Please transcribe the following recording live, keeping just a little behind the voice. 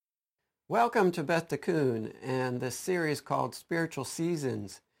Welcome to Beth Tikkun and this series called Spiritual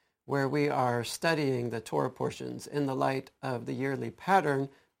Seasons, where we are studying the Torah portions in the light of the yearly pattern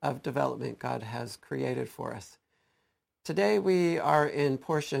of development God has created for us. Today we are in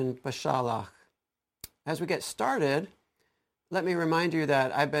portion Beshalach. As we get started, let me remind you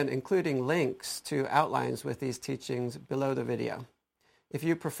that I've been including links to outlines with these teachings below the video. If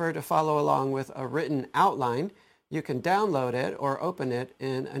you prefer to follow along with a written outline, you can download it or open it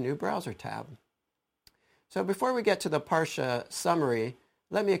in a new browser tab. So before we get to the Parsha summary,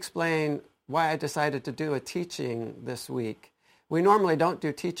 let me explain why I decided to do a teaching this week. We normally don't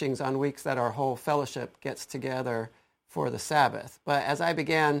do teachings on weeks that our whole fellowship gets together for the Sabbath. But as I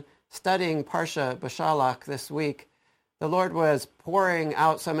began studying Parsha Beshalach this week, the Lord was pouring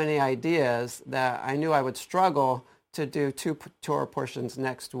out so many ideas that I knew I would struggle to do two Torah portions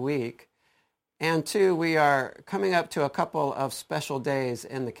next week. And two, we are coming up to a couple of special days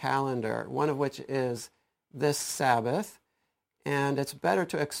in the calendar, one of which is this Sabbath. And it's better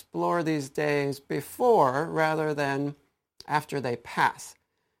to explore these days before rather than after they pass.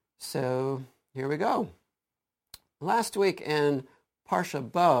 So here we go. Last week in Parsha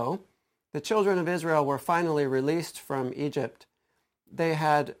Bo, the children of Israel were finally released from Egypt. They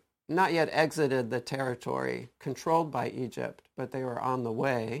had not yet exited the territory controlled by Egypt, but they were on the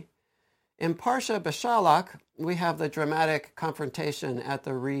way. In Parsha Beshalach, we have the dramatic confrontation at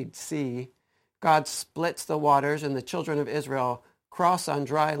the Reed Sea. God splits the waters and the children of Israel cross on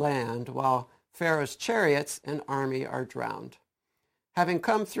dry land while Pharaoh's chariots and army are drowned. Having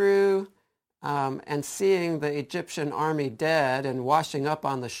come through and seeing the Egyptian army dead and washing up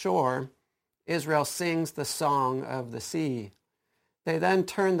on the shore, Israel sings the song of the sea. They then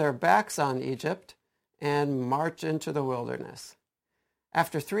turn their backs on Egypt and march into the wilderness.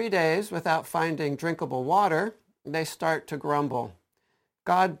 After 3 days without finding drinkable water, they start to grumble.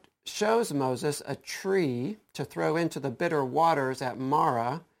 God shows Moses a tree to throw into the bitter waters at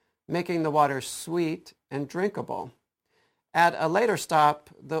Marah, making the waters sweet and drinkable. At a later stop,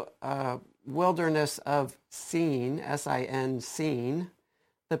 the wilderness of Sin, S-I-N, Sin,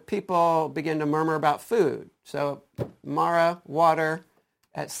 the people begin to murmur about food. So Marah, water,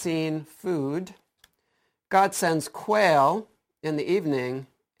 at Sin, food. God sends quail in the evening,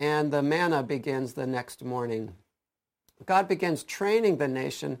 and the manna begins the next morning. God begins training the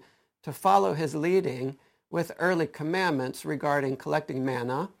nation to follow his leading with early commandments regarding collecting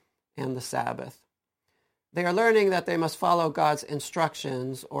manna and the Sabbath. They are learning that they must follow God's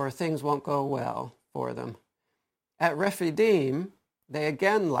instructions or things won't go well for them. At Rephidim, they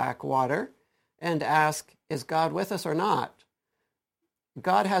again lack water and ask, is God with us or not?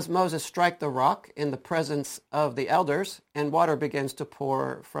 God has Moses strike the rock in the presence of the elders, and water begins to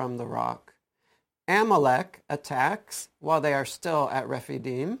pour from the rock. Amalek attacks while they are still at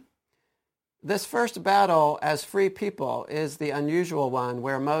Rephidim. This first battle as free people is the unusual one,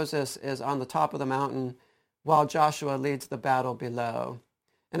 where Moses is on the top of the mountain while Joshua leads the battle below.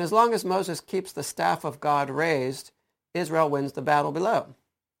 And as long as Moses keeps the staff of God raised, Israel wins the battle below.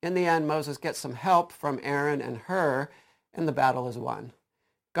 In the end, Moses gets some help from Aaron and Hur, and the battle is won.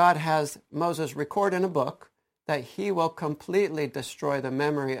 God has Moses record in a book that he will completely destroy the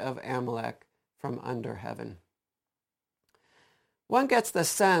memory of Amalek from under heaven. One gets the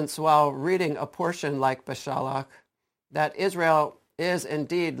sense while reading a portion like Beshalach that Israel is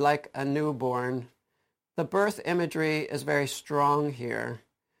indeed like a newborn. The birth imagery is very strong here.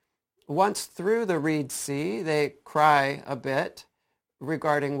 Once through the Reed Sea, they cry a bit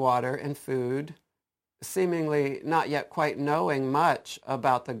regarding water and food, seemingly not yet quite knowing much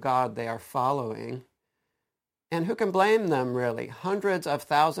about the God they are following. And who can blame them, really? Hundreds of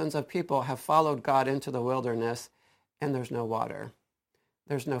thousands of people have followed God into the wilderness, and there's no water.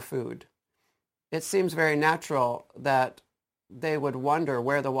 There's no food. It seems very natural that they would wonder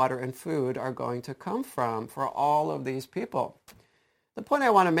where the water and food are going to come from for all of these people. The point I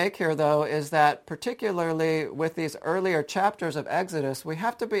want to make here, though, is that particularly with these earlier chapters of Exodus, we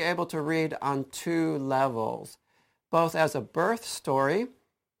have to be able to read on two levels, both as a birth story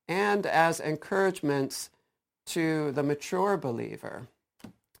and as encouragements to the mature believer.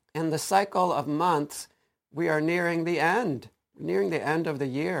 In the cycle of months, we are nearing the end of the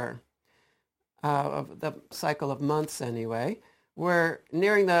year, of the cycle of months anyway. We're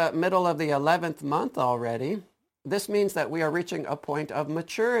nearing the middle of the 11th month already. This means that we are reaching a point of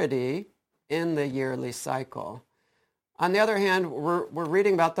maturity in the yearly cycle. On the other hand, we're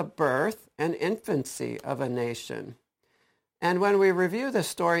reading about the birth and infancy of a nation. And when we review this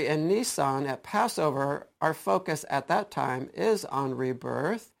story in Nisan at Passover, our focus at that time is on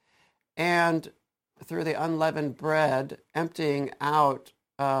rebirth and through the unleavened bread emptying out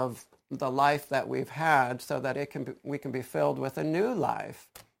of the life that we've had so that we can be filled with a new life.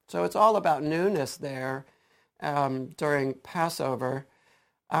 So it's all about newness there during Passover.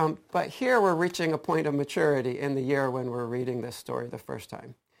 But here we're reaching a point of maturity in the year when we're reading this story the first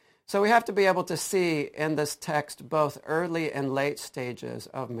time. So we have to be able to see in this text both early and late stages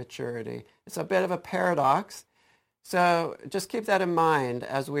of maturity. It's a bit of a paradox. So just keep that in mind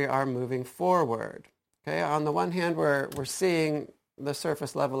as we are moving forward. Okay, on the one hand, we're seeing the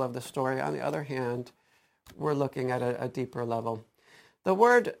surface level of the story. On the other hand, we're looking at a deeper level. The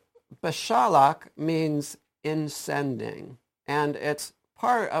word Beshalach means in sending, and it's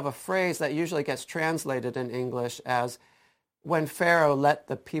part of a phrase that usually gets translated in English as when Pharaoh let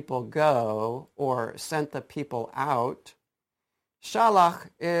the people go or sent the people out. Shalach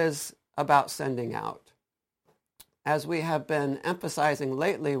is about sending out. As we have been emphasizing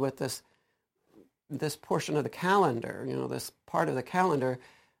lately with this portion of the calendar, this part of the calendar,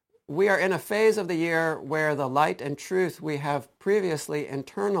 we are in a phase of the year where the light and truth we have previously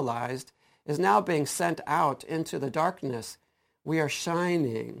internalized is now being sent out into the darkness. We are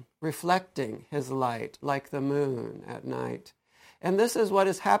shining, reflecting his light like the moon at night. And this is what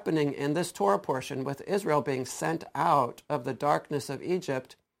is happening in this Torah portion with Israel being sent out of the darkness of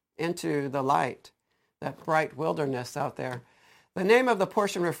Egypt into the light, that bright wilderness out there. The name of the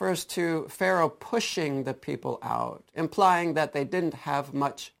portion refers to Pharaoh pushing the people out, implying that they didn't have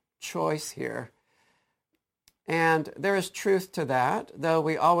much choice here. And there is truth to that, though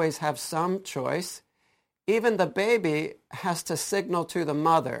we always have some choice. Even the baby has to signal to the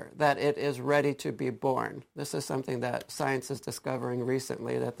mother that it is ready to be born. This is something that science is discovering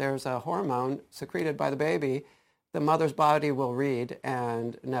recently, that there's a hormone secreted by the baby. The mother's body will read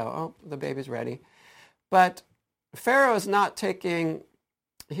and know, the baby's ready. But Pharaoh is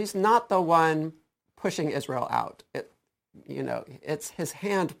he's not the one pushing Israel out. It's his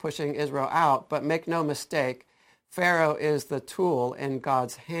hand pushing Israel out, but make no mistake, Pharaoh is the tool in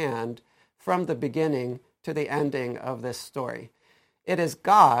God's hand from the beginning to the ending of this story. It is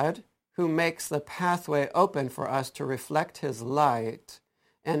God who makes the pathway open for us to reflect his light,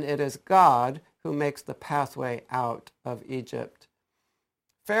 and it is God who makes the pathway out of Egypt.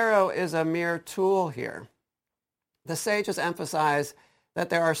 Pharaoh is a mere tool here. The sages emphasize that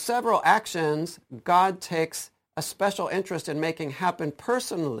there are several actions God takes a special interest in making happen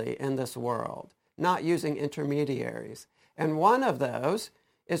personally in this world, not using intermediaries. And one of those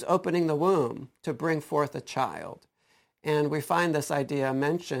is opening the womb to bring forth a child. And we find this idea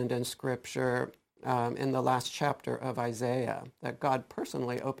mentioned in Scripture in the last chapter of Isaiah, that God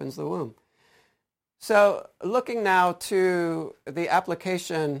personally opens the womb. So looking now to the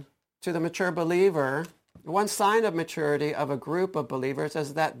application to the mature believer, one sign of maturity of a group of believers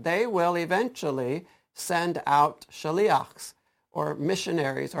is that they will eventually send out shaliachs, or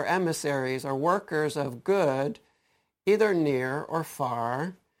missionaries, or emissaries, or workers of good, either near or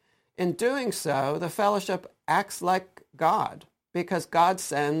far. In doing so, the fellowship acts like God, because God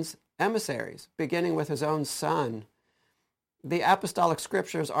sends emissaries, beginning with his own Son. The apostolic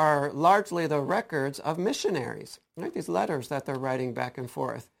scriptures are largely the records of missionaries, right? These letters that they're writing back and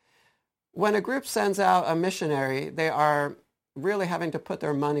forth. When a group sends out a missionary, they are really having to put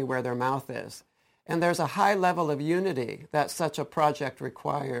their money where their mouth is. And there's a high level of unity that such a project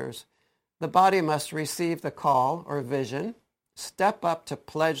requires. The body must receive the call or vision, step up to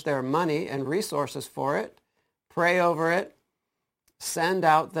pledge their money and resources for it, pray over it, send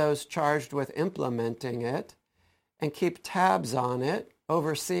out those charged with implementing it, and keep tabs on it,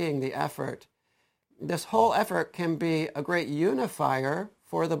 overseeing the effort. This whole effort can be a great unifier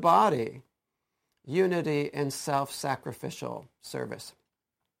for the body, unity in self-sacrificial service.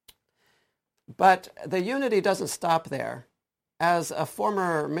 But the unity doesn't stop there. As a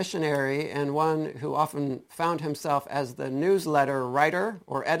former missionary and one who often found himself as the newsletter writer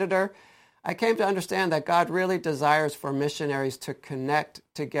or editor, I came to understand that God really desires for missionaries to connect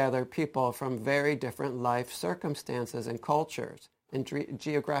together people from very different life circumstances and cultures and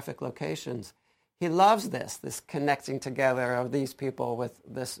geographic locations. He loves this connecting together of these people with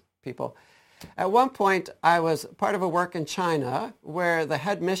this people. At one point, I was part of a work in China where the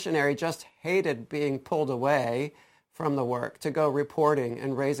head missionary just hated being pulled away from the work to go reporting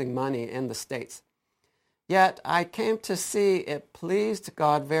and raising money in the States. Yet I came to see it pleased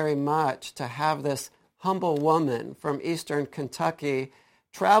God very much to have this humble woman from eastern Kentucky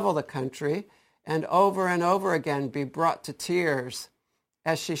travel the country and over again be brought to tears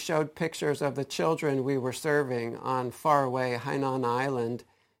as she showed pictures of the children we were serving on faraway Hainan Island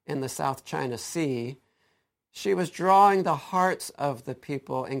in the South China Sea. She was drawing the hearts of the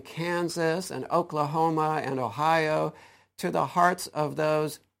people in Kansas and Oklahoma and Ohio to the hearts of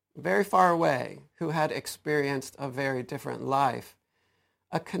those very far away, who had experienced a very different life.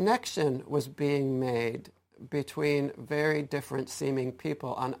 A connection was being made between very different seeming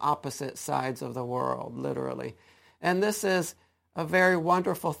people on opposite sides of the world, literally. And this is a very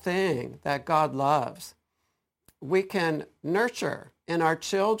wonderful thing that God loves. We can nurture in our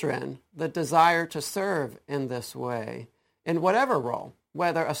children the desire to serve in this way, in whatever role,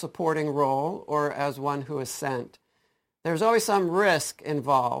 whether a supporting role or as one who is sent. There's always some risk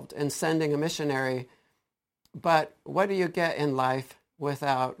involved in sending a missionary, but what do you get in life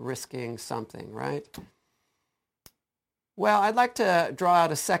without risking something, right? Well, I'd like to draw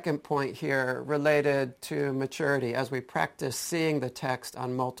out a second point here related to maturity as we practice seeing the text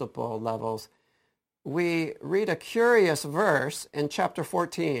on multiple levels. We read a curious verse in chapter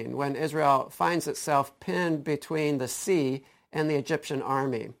 14 when Israel finds itself pinned between the sea and the Egyptian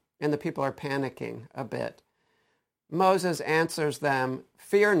army, and the people are panicking a bit. Moses answers them,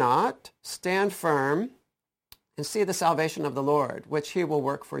 "Fear not, stand firm, and see the salvation of the Lord, which he will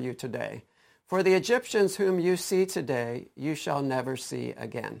work for you today. For the Egyptians whom you see today, you shall never see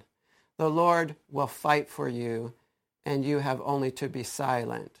again. The Lord will fight for you, and you have only to be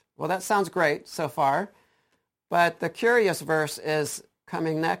silent." Well, that sounds great so far, but the curious verse is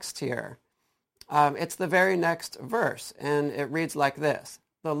coming next here. It's the very next verse, and it reads like this.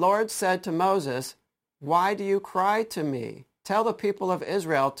 "The Lord said to Moses, 'Why do you cry to me? Tell the people of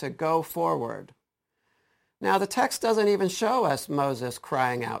Israel to go forward.'" Now, the text doesn't even show us Moses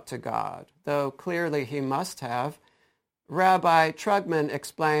crying out to God, though clearly he must have. Rabbi Trugman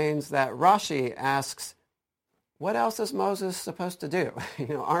explains that Rashi asks, what else is Moses supposed to do?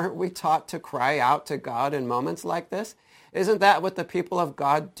 Aren't we taught to cry out to God in moments like this? Isn't that what the people of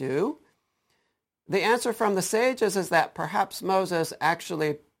God do? The answer from the sages is that perhaps Moses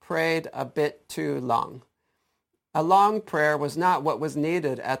actually prayed a bit too long. A long prayer was not what was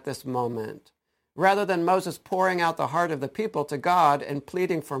needed at this moment. Rather than Moses pouring out the heart of the people to God and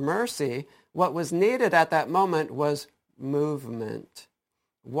pleading for mercy, what was needed at that moment was movement.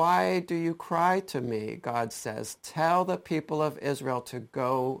 "Why do you cry to me?" God says. "Tell the people of Israel to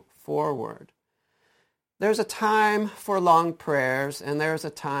go forward." There's a time for long prayers, and there's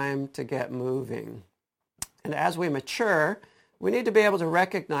a time to get moving. And as we mature, we need to be able to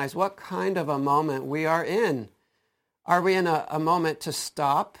recognize what kind of a moment we are in. Are we in a moment to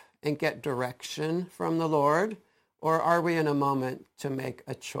stop and get direction from the Lord? Or are we in a moment to make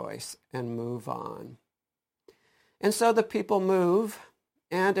a choice and move on? And so the people move,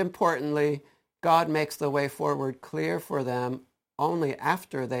 and importantly, God makes the way forward clear for them only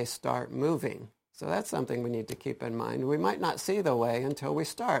after they start moving. So that's something we need to keep in mind. We might not see the way until we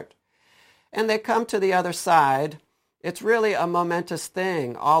start. And they come to the other side. It's really a momentous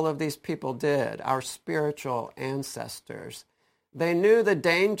thing all of these people did, our spiritual ancestors. They knew the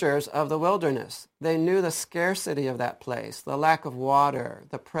dangers of the wilderness. They knew the scarcity of that place, the lack of water,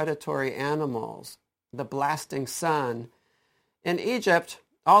 the predatory animals, the blasting sun. In Egypt,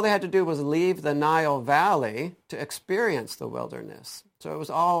 all they had to do was leave the Nile Valley to experience the wilderness. So it was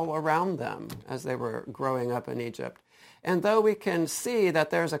all around them as they were growing up in Egypt. And though we can see that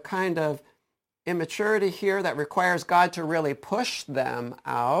there's a kind of immaturity here that requires God to really push them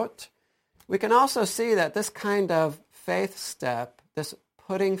out, we can also see that this kind of faith step, this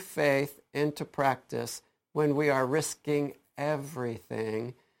putting faith into practice when we are risking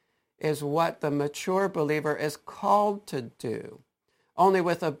everything, is what the mature believer is called to do, only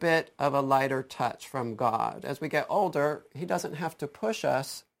with a bit of a lighter touch from God. As we get older, he doesn't have to push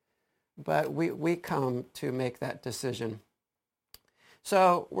us, but we come to make that decision.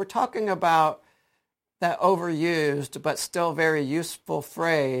 So we're talking about that overused but still very useful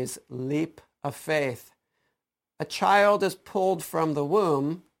phrase, leap of faith. A child is pulled from the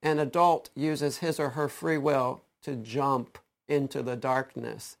womb, an adult uses his or her free will to jump into the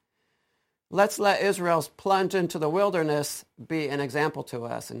darkness. Let's let Israel's plunge into the wilderness be an example to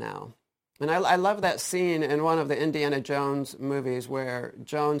us now. And I love that scene in one of the Indiana Jones movies where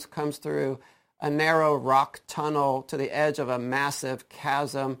Jones comes through a narrow rock tunnel to the edge of a massive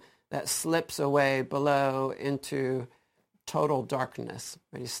chasm that slips away below into total darkness.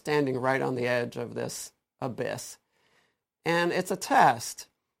 He's standing right on the edge of this abyss. And it's a test.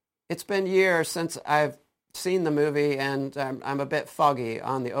 It's been years since I've seen the movie, and I'm a bit foggy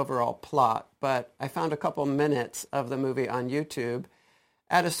on the overall plot, but I found a couple minutes of the movie on YouTube.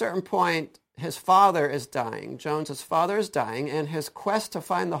 At a certain point, his father is dying. Jones's father is dying, and his quest to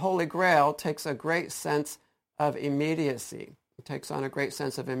find the Holy Grail takes a great sense of immediacy. It takes on a great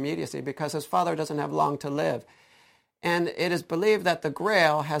sense of immediacy because his father doesn't have long to live. And it is believed that the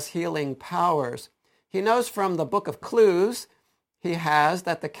Grail has healing powers. He knows from the Book of Clues, he has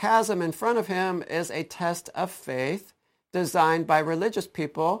that the chasm in front of him is a test of faith designed by religious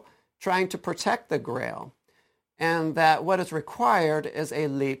people trying to protect the Grail, and that what is required is a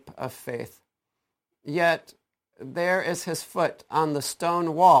leap of faith. Yet there is his foot on the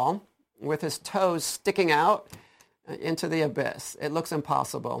stone wall with his toes sticking out into the abyss. It looks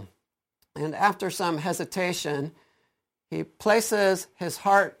impossible. And after some hesitation, he places his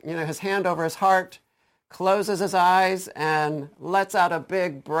hand over his heart, closes his eyes, and lets out a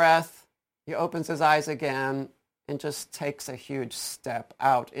big breath. He opens his eyes again and just takes a huge step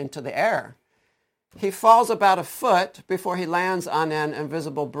out into the air. He falls about a foot before he lands on an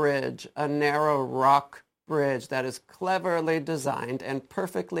invisible bridge, a narrow rock bridge that is cleverly designed and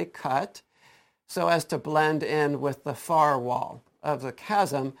perfectly cut so as to blend in with the far wall of the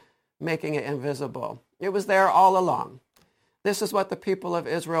chasm, making it invisible. It was there all along. This is what the people of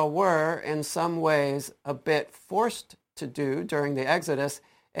Israel were, in some ways, a bit forced to do during the Exodus,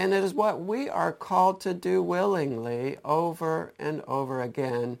 and it is what we are called to do willingly over and over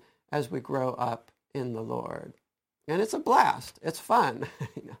again as we grow up in the Lord. And it's a blast. It's fun.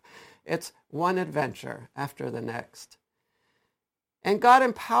 It's one adventure after the next. And God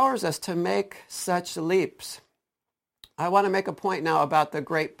empowers us to make such leaps. I want to make a point now about the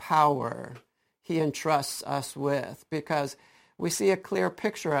great power he entrusts us with, because we see a clear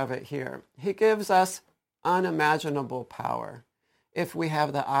picture of it here. He gives us unimaginable power if we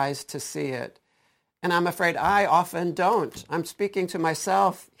have the eyes to see it. And I'm afraid I often don't. I'm speaking to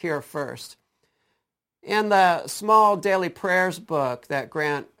myself here first. In the small daily prayers book that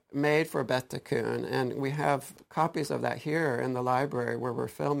Grant made for Beth Tikkun, and we have copies of that here in the library where we're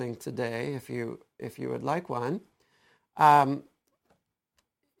filming today, if you would like one.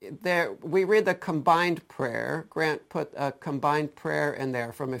 There we read the combined prayer. Grant put a combined prayer in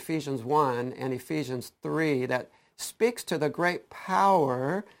there from Ephesians 1 and Ephesians 3 that speaks to the great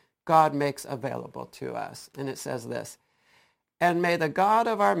power God makes available to us. And it says this: "And may the God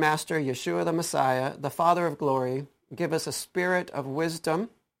of our Master, Yeshua the Messiah, the Father of glory, give us a spirit of wisdom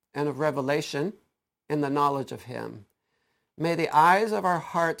and of revelation in the knowledge of him. May the eyes of our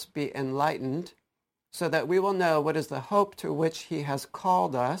hearts be enlightened, so that we will know what is the hope to which he has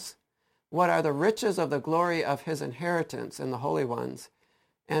called us, what are the riches of the glory of his inheritance in the holy ones,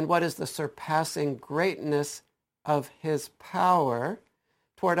 and what is the surpassing greatness of his power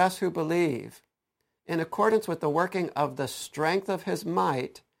toward us who believe, in accordance with the working of the strength of his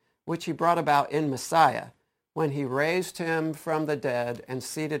might, which he brought about in Messiah, when he raised him from the dead and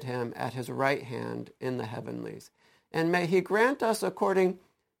seated him at his right hand in the heavenlies. And may he grant us, according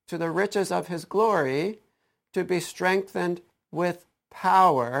to the riches of his glory, to be strengthened with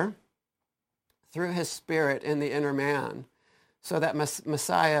power through his Spirit in the inner man, so that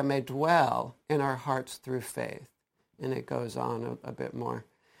Messiah may dwell in our hearts through faith." And it goes on a bit more.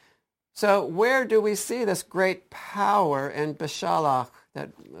 So where do we see this great power in Beshalach,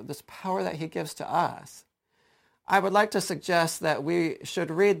 this power that he gives to us? I would like to suggest that we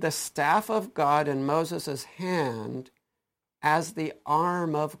should read the staff of God in Moses' hand as the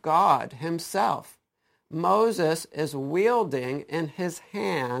arm of God himself. Moses is wielding in his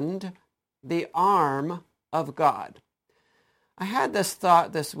hand the arm of God. I had this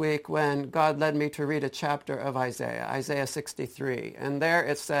thought this week when God led me to read a chapter of Isaiah 63. And there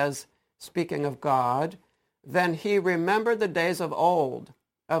it says, speaking of God, "Then he remembered the days of old,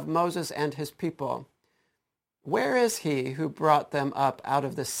 of Moses and his people. Where is he who brought them up out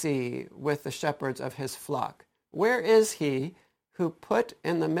of the sea with the shepherds of his flock? Where is he who put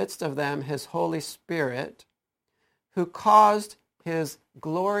in the midst of them his Holy Spirit, who caused his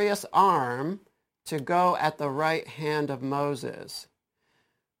glorious arm to go at the right hand of Moses,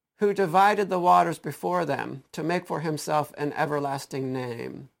 who divided the waters before them to make for himself an everlasting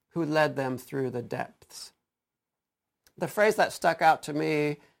name, who led them through the depths?" The phrase that stuck out to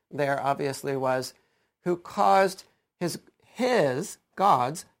me there obviously was, who caused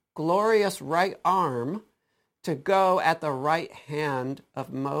God's glorious right arm to go at the right hand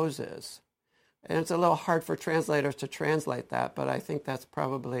of Moses. And it's a little hard for translators to translate that, but I think that's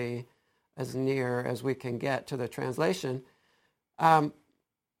probably as near as we can get to the translation.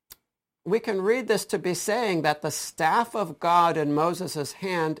 We can read this to be saying that the staff of God in Moses'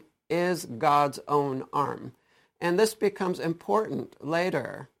 hand is God's own arm. And this becomes important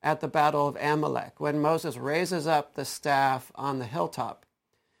later at the Battle of Amalek, when Moses raises up the staff on the hilltop.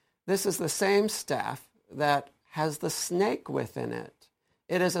 This is the same staff that has the snake within it.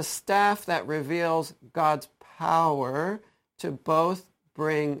 It is a staff that reveals God's power to both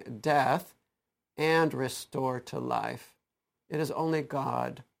bring death and restore to life. It is only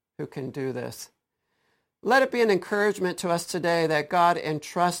God who can do this. Let it be an encouragement to us today that God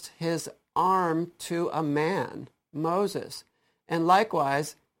entrusts his arm to a man, Moses, and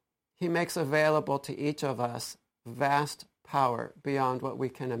likewise, he makes available to each of us vast power beyond what we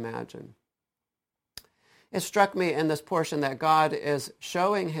can imagine. It struck me in this portion that God is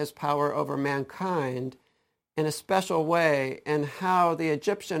showing his power over mankind in a special way and how the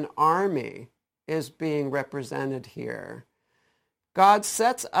Egyptian army is being represented here. God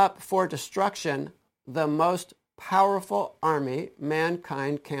sets up for destruction the most powerful army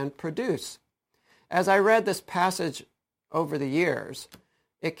mankind can produce. As I read this passage over the years,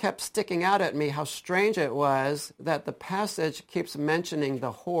 it kept sticking out at me how strange it was that the passage keeps mentioning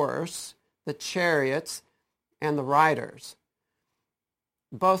the horse, the chariots, and the riders.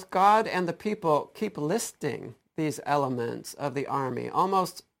 Both God and the people keep listing these elements of the army,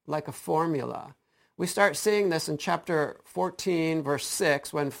 almost like a formula. We start seeing this in chapter 14, verse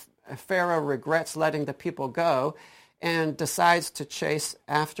 6, when Pharaoh regrets letting the people go and decides to chase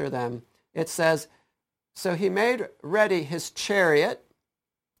after them. It says, "So he made ready his chariot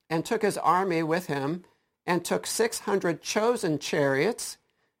and took his army with him and took 600 chosen chariots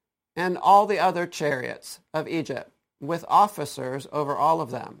and all the other chariots of Egypt with officers over all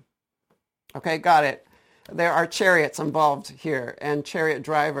of them." Okay, got it. There are chariots involved here and chariot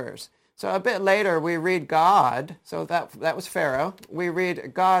drivers. So a bit later we read God, so that was Pharaoh. We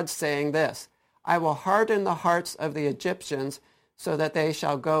read God saying this, "I will harden the hearts of the Egyptians so that they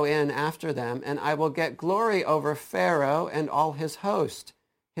shall go in after them, and I will get glory over Pharaoh and all his host,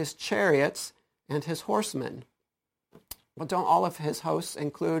 his chariots and his horsemen." Well, don't all of his hosts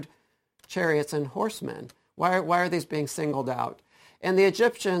include chariots and horsemen? Why are these being singled out? "And the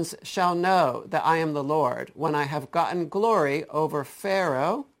Egyptians shall know that I am the Lord when I have gotten glory over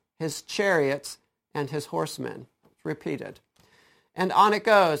Pharaoh, his chariots, and his horsemen." It's repeated. And on it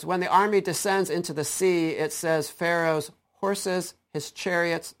goes. When the army descends into the sea, it says Pharaoh's horses, his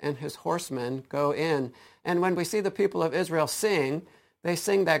chariots, and his horsemen go in. And when we see the people of Israel sing, they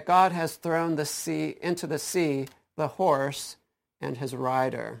sing that God has thrown into the sea the horse and his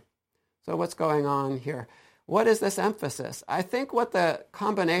rider. So what's going on here? What is this emphasis? I think what the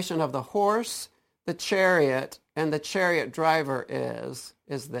combination of the horse, the chariot, and the chariot driver is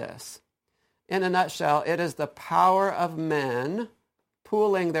this. In a nutshell, it is the power of men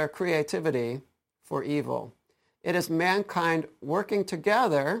pooling their creativity for evil. It is mankind working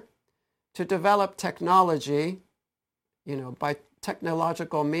together to develop technology, by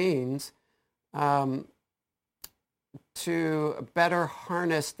technological means, to better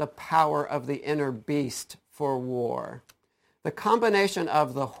harness the power of the inner beast for war. The combination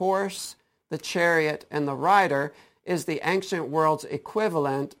of the horse, the chariot, and the rider is the ancient world's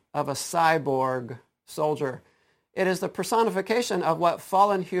equivalent of a cyborg soldier. It is the personification of what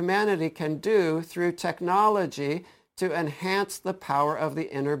fallen humanity can do through technology to enhance the power of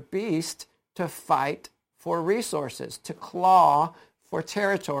the inner beast to fight for resources, to claw for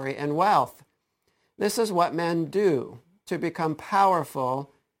territory and wealth. This is what men do to become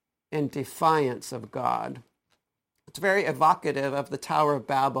powerful in defiance of God. It's very evocative of the Tower of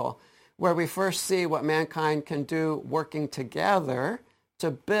Babel, where we first see what mankind can do working together to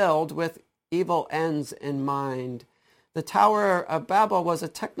build with evil ends in mind. The Tower of Babel was a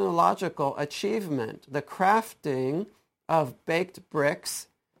technological achievement, the crafting of baked bricks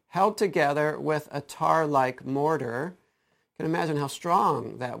held together with a tar-like mortar. You can imagine how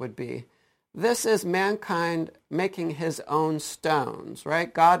strong that would be. This is mankind making his own stones,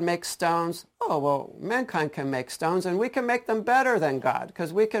 right? God makes stones. Oh, well, mankind can make stones, and we can make them better than God,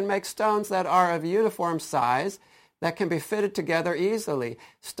 because we can make stones that are of uniform size, that can be fitted together easily,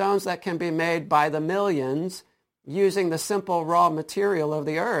 stones that can be made by the millions using the simple raw material of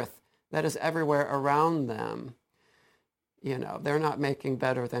the earth that is everywhere around them. They're not making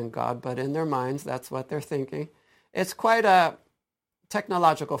better than God, but in their minds, that's what they're thinking. It's quite a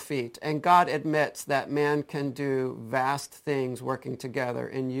technological feat, and God admits that man can do vast things working together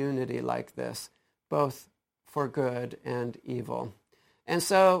in unity like this, both for good and evil. And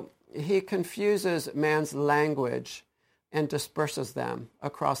so he confuses man's language and disperses them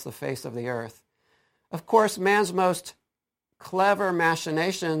across the face of the earth. Of course, man's most clever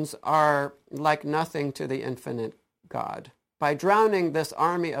machinations are like nothing to the infinite God. By drowning this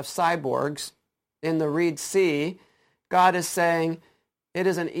army of cyborgs in the Reed Sea, God is saying, it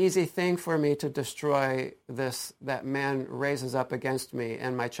is an easy thing for me to destroy this that man raises up against me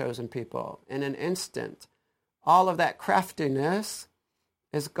and my chosen people. In an instant, all of that craftiness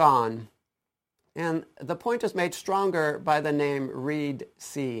is gone. And the point is made stronger by the name Reed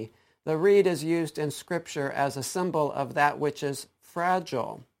Sea. The reed is used in Scripture as a symbol of that which is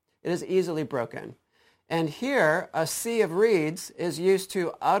fragile. It is easily broken. And here, a sea of reeds is used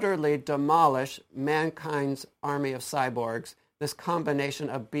to utterly demolish mankind's army of cyborgs, this combination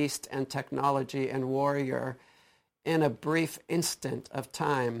of beast and technology and warrior in a brief instant of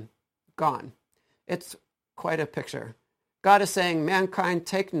time, gone. It's quite a picture. God is saying, mankind,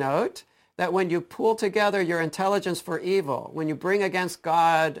 take note that when you pool together your intelligence for evil, when you bring against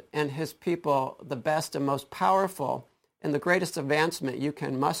God and his people the best and most powerful and the greatest advancement you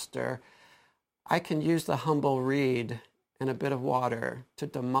can muster, I can use the humble reed and a bit of water to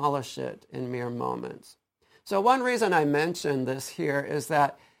demolish it in mere moments. So one reason I mention this here is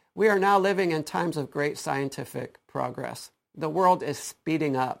that we are now living in times of great scientific progress. The world is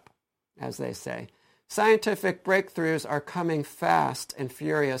speeding up, as they say. Scientific breakthroughs are coming fast and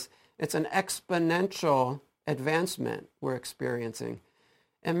furious. It's an exponential advancement we're experiencing.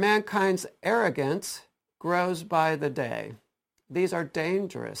 And mankind's arrogance grows by the day. These are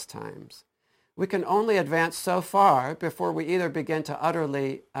dangerous times. We can only advance so far before we either begin to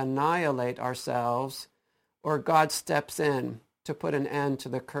utterly annihilate ourselves or God steps in to put an end to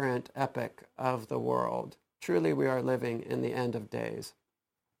the current epoch of the world. Truly, we are living in the end of days.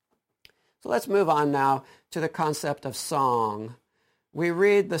 So let's move on now to the concept of song. We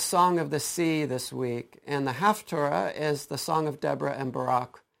read the Song of the Sea this week, and the Haftorah is the Song of Deborah and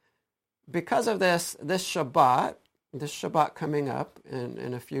Barak. Because of this Shabbat coming up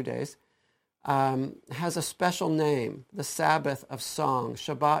in a few days, has a special name, the Sabbath of Song,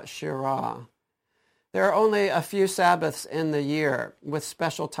 Shabbat Shirah. There are only a few Sabbaths in the year with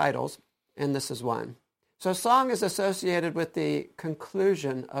special titles, and this is one. So song is associated with the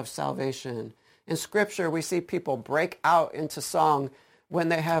conclusion of salvation. In Scripture, we see people break out into song when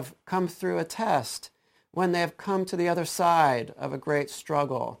they have come through a test, when they have come to the other side of a great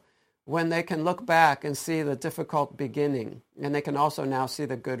struggle, when they can look back and see the difficult beginning, and they can also now see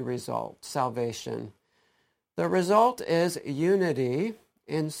the good result, salvation. The result is unity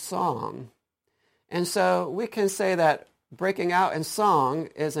in song. And so we can say that breaking out in song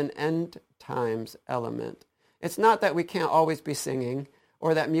is an end times element. It's not that we can't always be singing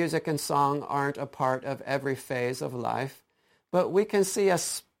or that music and song aren't a part of every phase of life, but we can see a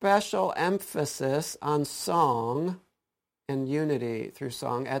special emphasis on song and unity through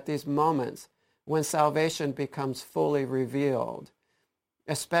song at these moments when salvation becomes fully revealed,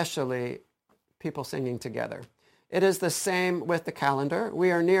 especially people singing together. It is the same with the calendar.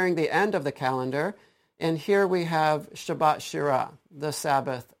 We are nearing the end of the calendar, and here we have Shabbat Shirah, the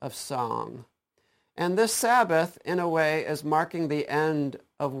Sabbath of song. And this Sabbath, in a way, is marking the end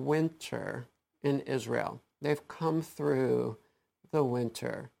of winter in Israel. They've come through the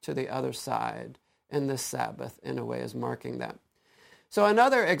winter to the other side, and this Sabbath, in a way, is marking that. So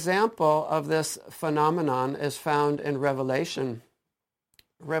another example of this phenomenon is found in Revelation.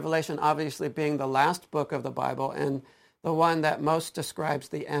 Revelation obviously being the last book of the Bible and the one that most describes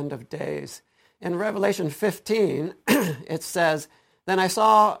the end of days. In Revelation 15, it says, "Then I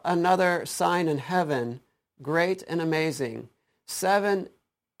saw another sign in heaven, great and amazing, 7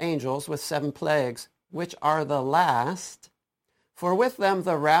 angels with 7 plagues, which are the last, for with them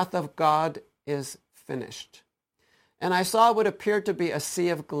the wrath of God is finished. And I saw what appeared to be a sea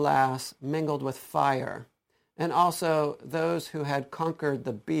of glass mingled with fire, and also those who had conquered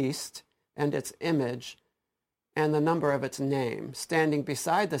the beast and its image and the number of its name, standing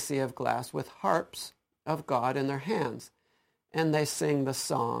beside the sea of glass with harps of God in their hands. And they sing the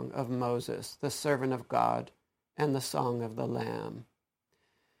song of Moses, the servant of God, and the song of the Lamb."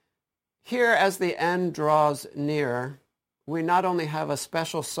 Here, as the end draws near, we not only have a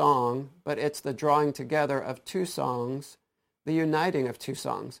special song, but it's the drawing together of 2 songs, the uniting of 2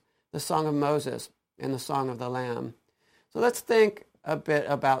 songs, the song of Moses and the song of the Lamb. So let's think a bit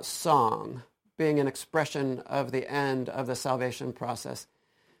about song being an expression of the end of the salvation process.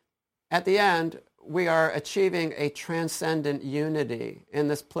 At the end, we are achieving a transcendent unity in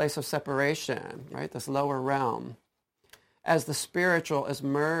this place of separation, right? This lower realm, as the spiritual is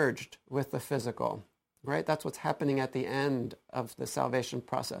merged with the physical, right? That's what's happening at the end of the salvation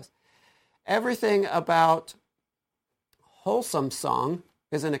process. Everything about wholesome song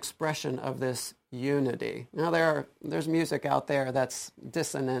is an expression of this unity. Now there's music out there that's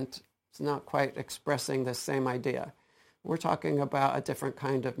dissonant. It's not quite expressing the same idea. We're talking about a different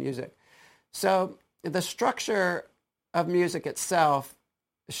kind of music. So the structure of music itself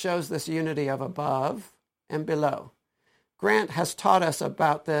shows this unity of above and below. Grant has taught us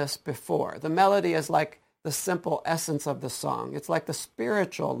about this before. The melody is like the simple essence of the song. It's like the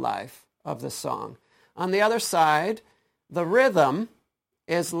spiritual life of the song. On the other side, the rhythm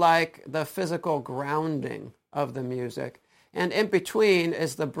is like the physical grounding of the music. And in between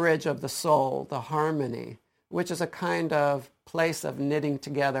is the bridge of the soul, the harmony, which is a kind of place of knitting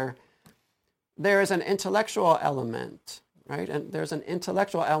together. There is an intellectual element, right? And there's an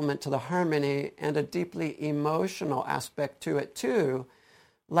intellectual element to the harmony and a deeply emotional aspect to it too,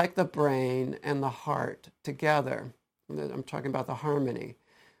 like the brain and the heart together. I'm talking about the harmony.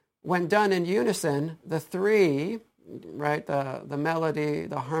 When done in unison, the three, right, the melody,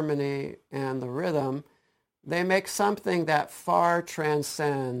 the harmony, and the rhythm, they make something that far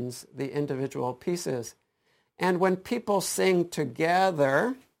transcends the individual pieces. And when people sing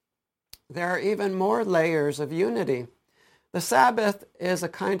together, there are even more layers of unity. The Sabbath is a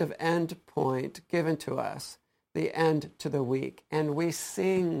kind of end point given to us, the end to the week. And we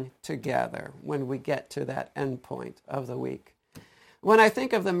sing together when we get to that end point of the week. When I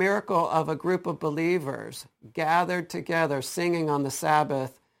think of the miracle of a group of believers gathered together singing on the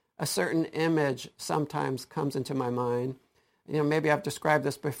Sabbath, a certain image sometimes comes into my mind. Maybe I've described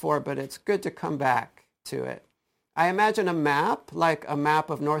this before, but it's good to come back to it. I imagine a map, like a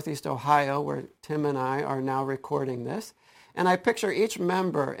map of Northeast Ohio, where Tim and I are now recording this. And I picture each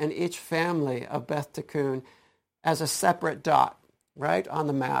member and each family of Beth Tikkun as a separate dot, right, on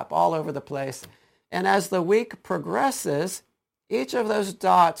the map, all over the place. And as the week progresses, each of those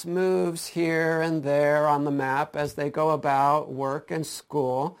dots moves here and there on the map as they go about work and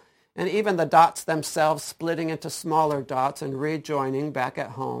school, and even the dots themselves splitting into smaller dots and rejoining back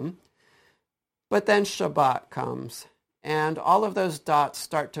at home. But then Shabbat comes, and all of those dots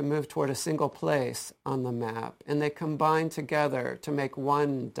start to move toward a single place on the map, and they combine together to make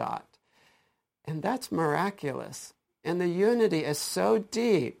one dot. And that's miraculous. And the unity is so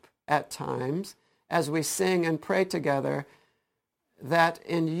deep at times as we sing and pray together that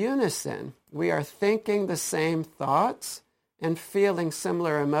in unison we are thinking the same thoughts and feeling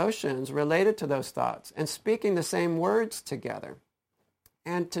similar emotions related to those thoughts and speaking the same words together.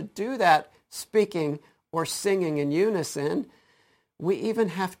 And to do that speaking or singing in unison, we even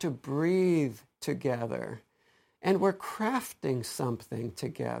have to breathe together. And we're crafting something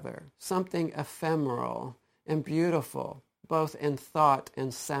together, something ephemeral and beautiful, both in thought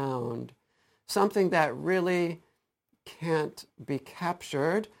and sound, something that really can't be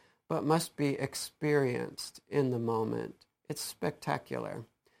captured, but must be experienced in the moment. It's spectacular.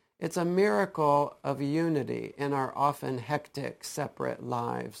 It's a miracle of unity in our often hectic, separate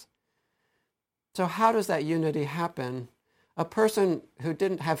lives. So how does that unity happen? A person who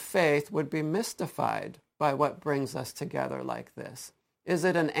didn't have faith would be mystified by what brings us together like this. Is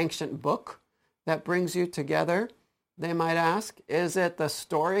it an ancient book that brings you together? They might ask. Is it the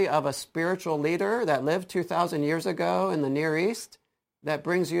story of a spiritual leader that lived 2,000 years ago in the Near East that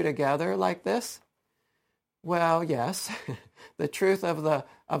brings you together like this? Well, yes. The truth of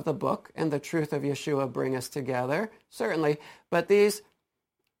the book and the truth of Yeshua bring us together, certainly. But these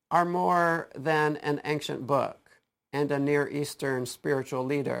are more than an ancient book and a Near Eastern spiritual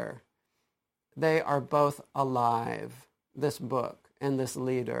leader. They are both alive, this book and this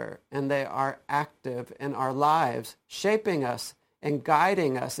leader, and they are active in our lives, shaping us and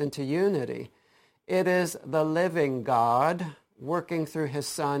guiding us into unity. It is the living God working through his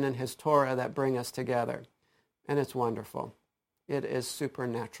Son and his Torah that bring us together. And it's wonderful. It is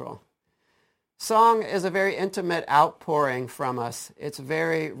supernatural. Song is a very intimate outpouring from us. It's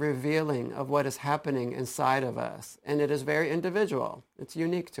very revealing of what is happening inside of us, and it is very individual. It's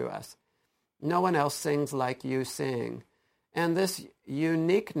unique to us. No one else sings like you sing. And this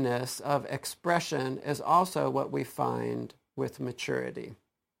uniqueness of expression is also what we find with maturity.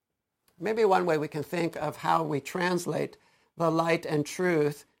 Maybe one way we can think of how we translate the light and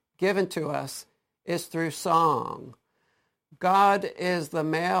truth given to us is through song. God is the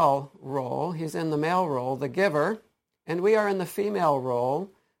male role. He's in the male role, the giver, and we are in the female role,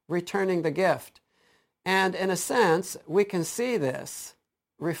 returning the gift. And in a sense, we can see this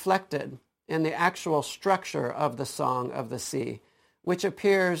reflected in the actual structure of the Song of the Sea, which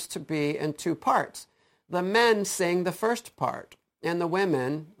appears to be in two parts. The men sing the first part, and the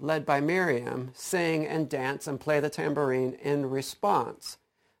women, led by Miriam, sing and dance and play the tambourine in response.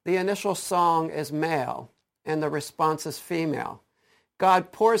 The initial song is male, and the response is female.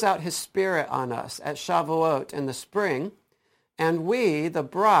 God pours out his Spirit on us at Shavuot in the spring, and we, the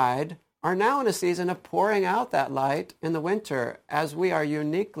bride, are now in a season of pouring out that light in the winter as we are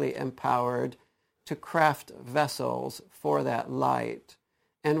uniquely empowered to craft vessels for that light.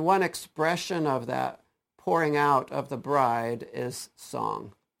 And one expression of that pouring out of the bride is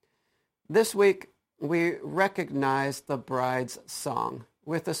song. This week, we recognize the bride's song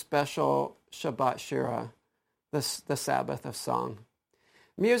with a special Shabbat Shira, the Sabbath of song.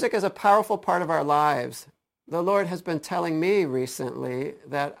 Music is a powerful part of our lives. the Lord has been telling me recently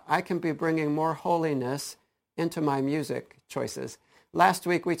that I can be bringing more holiness into my music choices. Last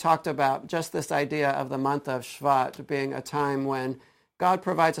week we talked about just this idea of the month of Shvat being a time when God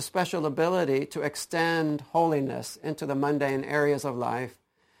provides a special ability to extend holiness into the mundane areas of life.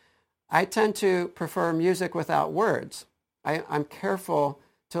 I tend to prefer music without words. I'm careful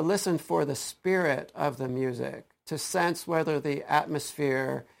to listen for the spirit of the music, to sense whether the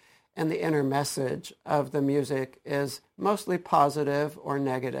atmosphere and the inner message of the music is mostly positive or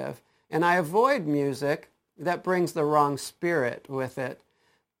negative. And I avoid music that brings the wrong spirit with it.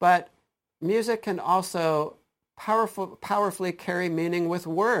 But music can also powerfully carry meaning with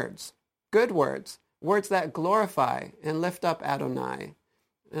words, good words, words that glorify and lift up Adonai.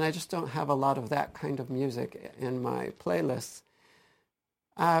 And I just don't have a lot of that kind of music in my playlists.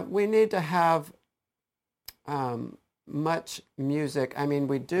 We need to have much music. I mean,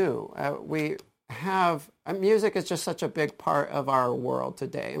 we do. We have, music is just such a big part of our world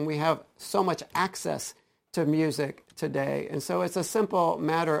today, and we have so much access to music today. And so it's a simple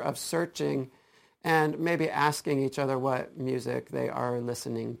matter of searching and maybe asking each other what music they are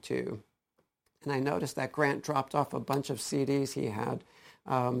listening to. And I noticed that Grant dropped off a bunch of CDs he had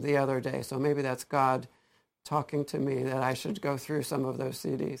the other day. So maybe that's God talking to me that I should go through some of those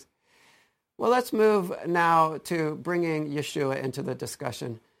CDs. Well, let's move now to bringing Yeshua into the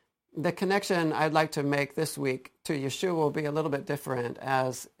discussion. The connection I'd like to make this week to Yeshua will be a little bit different,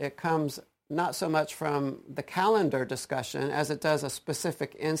 as it comes not so much from the calendar discussion as it does a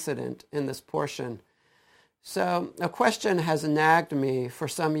specific incident in this portion. So a question has nagged me for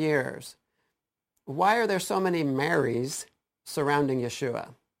some years. Why are there so many Marys surrounding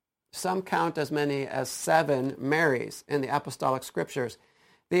Yeshua? Some count as many as 7 Marys in the apostolic scriptures.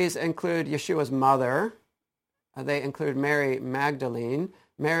 These include Yeshua's mother. They include Mary Magdalene,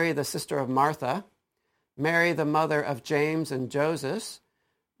 Mary the sister of Martha, Mary the mother of James and Joseph,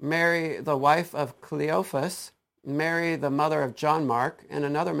 Mary the wife of Cleophas, Mary the mother of John Mark, and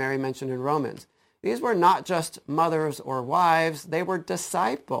another Mary mentioned in Romans. These were not just mothers or wives, they were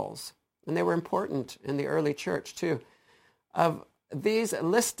disciples, and they were important in the early church too. Of these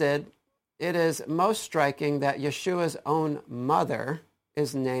listed, it is most striking that Yeshua's own mother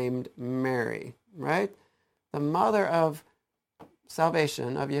is named Mary, right? The mother of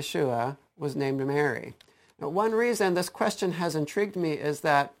salvation, of Yeshua, was named Mary. Now, one reason this question has intrigued me is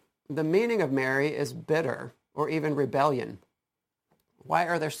that the meaning of Mary is bitter or even rebellion. Why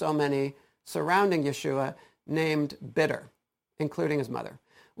are there so many surrounding Yeshua named bitter, including his mother?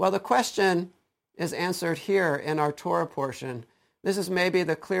 Well, the question is answered here in our Torah portion. This is maybe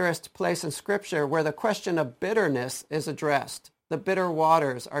the clearest place in Scripture where the question of bitterness is addressed. The bitter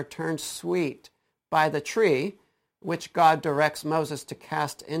waters are turned sweet by the tree, which God directs Moses to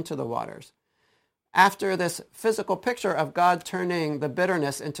cast into the waters. After this physical picture of God turning the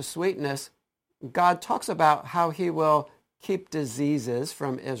bitterness into sweetness, God talks about how he will keep diseases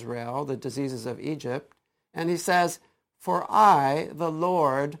from Israel, the diseases of Egypt. And he says, "For I, the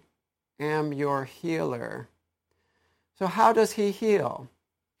Lord, am your healer." So how does he heal?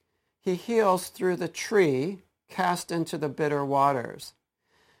 He heals through the tree cast into the bitter waters.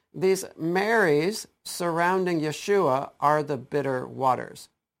 These Marys surrounding Yeshua are the bitter waters.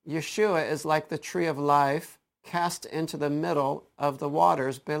 Yeshua is like the tree of life cast into the middle of the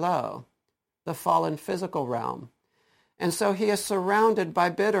waters below, the fallen physical realm. And so he is surrounded by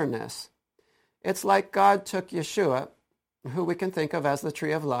bitterness. It's like God took Yeshua, who we can think of as the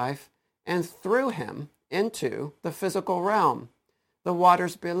tree of life, and threw him into the physical realm, the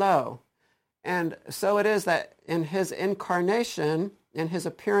waters below. And so it is that in his incarnation, in his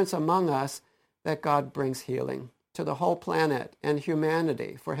appearance among us, that God brings healing to the whole planet and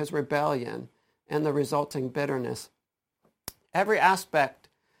humanity for his rebellion and the resulting bitterness. Every aspect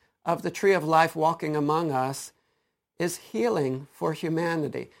of the tree of life walking among us is healing for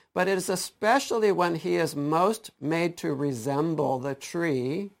humanity. But it is especially when he is most made to resemble the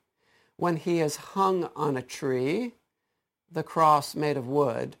tree, when he is hung on a tree, the cross made of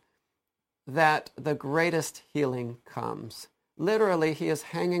wood, that the greatest healing comes. Literally, he is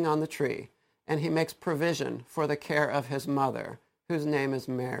hanging on the tree, and he makes provision for the care of his mother, whose name is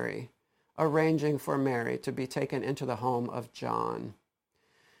Mary, arranging for Mary to be taken into the home of John.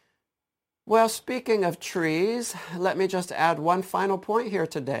 Well, speaking of trees, let me just add one final point here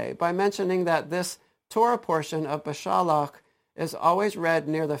today by mentioning that this Torah portion of Beshalach is always read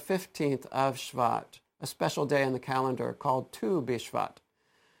near the 15th of Shvat, a special day in the calendar called Tu B'Shvat,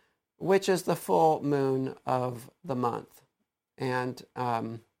 which is the full moon of the month. And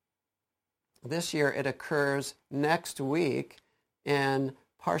this year it occurs next week in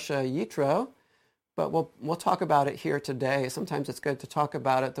Parsha Yitro, but we'll talk about it here today. Sometimes it's good to talk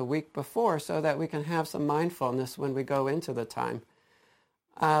about it the week before so that we can have some mindfulness when we go into the time.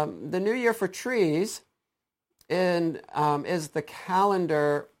 The New Year for trees is the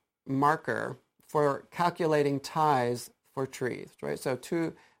calendar marker for calculating tithes for trees, right? So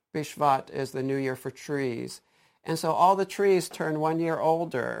Tu B'Shvat is the New Year for trees. And so all the trees turn 1 year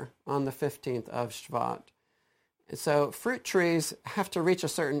older on the 15th of Shvat. And so fruit trees have to reach a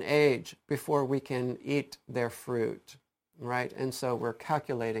certain age before we can eat their fruit, right? And so we're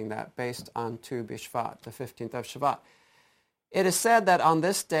calculating that based on Tu B'Shvat, the 15th of Shvat. It is said that on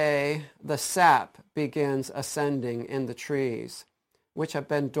this day, the sap begins ascending in the trees, which have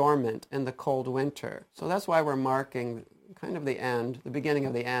been dormant in the cold winter. So that's why we're marking kind of the beginning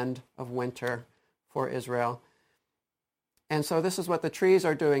of the end of winter for Israel. And so this is what the trees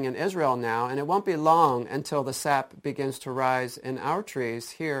are doing in Israel now, and it won't be long until the sap begins to rise in our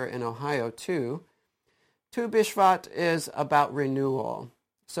trees here in Ohio too. Tu B'Shvat is about renewal.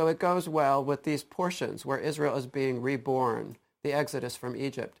 So it goes well with these portions where Israel is being reborn, the Exodus from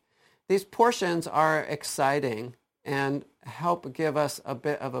Egypt. These portions are exciting and help give us a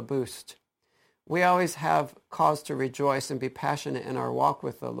bit of a boost. We always have cause to rejoice and be passionate in our walk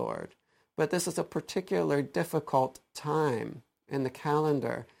with the Lord. But this is a particularly difficult time in the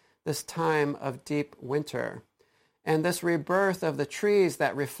calendar, this time of deep winter. And this rebirth of the trees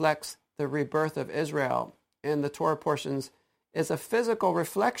that reflects the rebirth of Israel in the Torah portions is a physical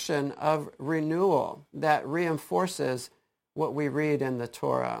reflection of renewal that reinforces what we read in the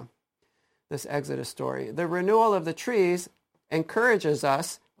Torah, this Exodus story. The renewal of the trees encourages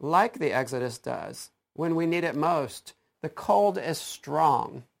us, like the Exodus does, when we need it most. The cold is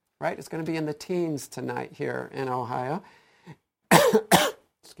strong, right? It's going to be in the teens tonight here in Ohio.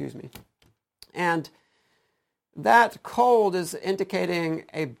 Excuse me. And that cold is indicating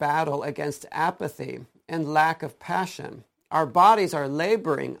a battle against apathy and lack of passion. Our bodies are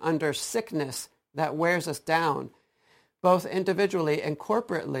laboring under sickness that wears us down. Both individually and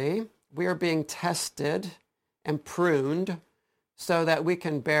corporately, we are being tested and pruned so that we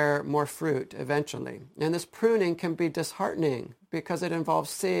can bear more fruit eventually. And this pruning can be disheartening because it involves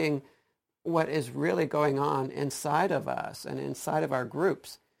seeing what is really going on inside of us and inside of our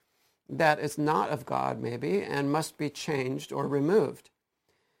groups that is not of God maybe and must be changed or removed.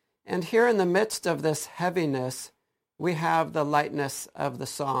 And here in the midst of this heaviness, we have the lightness of the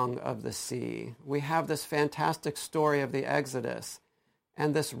song of the sea. We have this fantastic story of the Exodus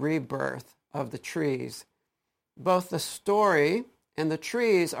and this rebirth of the trees. Both the story and the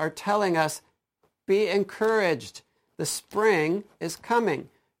trees are telling us, be encouraged. The spring is coming.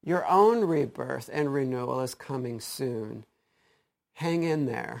 Your own rebirth and renewal is coming soon. Hang in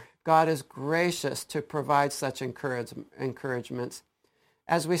there. God is gracious to provide such encouragements.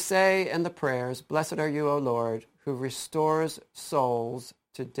 As we say in the prayers, blessed are you, O Lord, who restores souls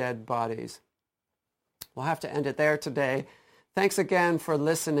to dead bodies. We'll have to end it there today. Thanks again for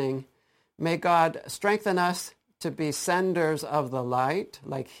listening. May God strengthen us to be senders of the light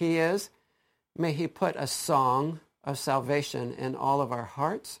like he is. May he put a song of salvation in all of our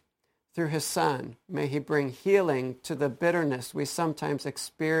hearts. Through his Son, may he bring healing to the bitterness we sometimes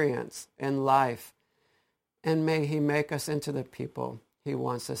experience in life. And may he make us into the people he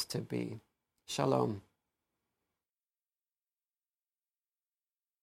wants us to be. Shalom.